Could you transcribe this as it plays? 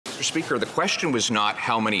Mr. Speaker, the question was not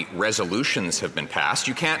how many resolutions have been passed.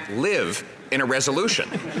 You can't live in a resolution.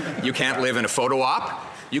 You can't live in a photo op.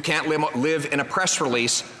 You can't live in a press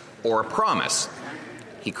release or a promise.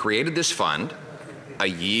 He created this fund a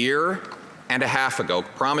year and a half ago,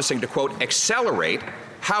 promising to, quote, accelerate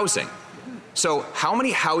housing. So how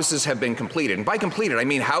many houses have been completed? And by completed, I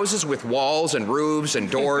mean houses with walls and roofs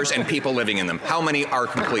and doors and people living in them. How many are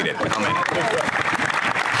completed? How many?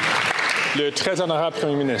 Le très honorable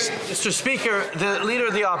Premier Ministre. Mr. Speaker, the Leader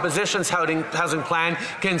of the Opposition's housing plan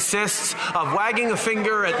consists of wagging a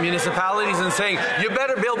finger at municipalities and saying, you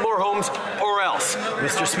better build more homes or else.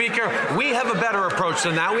 Mr. Speaker, we have a better approach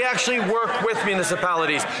than that. We actually work with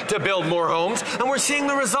municipalities to build more homes, and we're seeing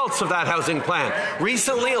the results of that housing plan.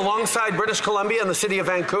 Recently, alongside British Columbia and the City of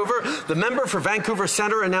Vancouver, the member for Vancouver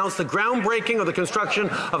Centre announced the groundbreaking of the construction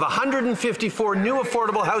of 154 new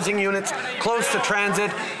affordable housing units close to transit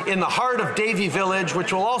in the heart of Davie Village,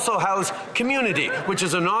 which will also house Community, which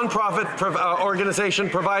is a non-profit organization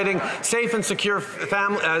providing safe and secure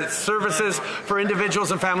services for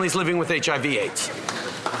individuals and families living with HIV/AIDS.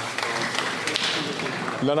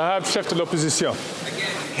 L'honorable chef de l'opposition.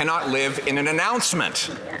 Cannot live in an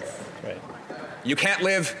announcement. You can't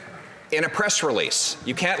live in a press release.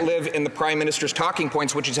 You can't live in the Prime Minister's talking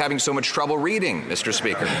points, which he's having so much trouble reading, Mr.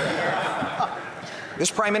 Speaker. This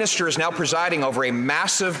Prime Minister is now presiding over a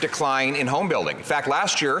massive decline in home building. In fact,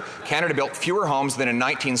 last year, Canada built fewer homes than in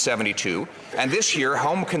 1972, and this year,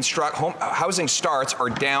 housing starts are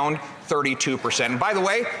down 32%. And by the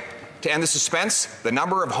way, to end the suspense, the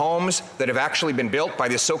number of homes that have actually been built by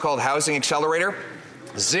this so-called housing accelerator,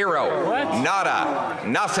 zero, nada,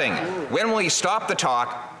 nothing. When will he stop the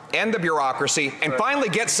talk, end the bureaucracy, and finally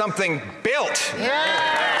get something built?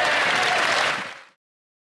 Yeah.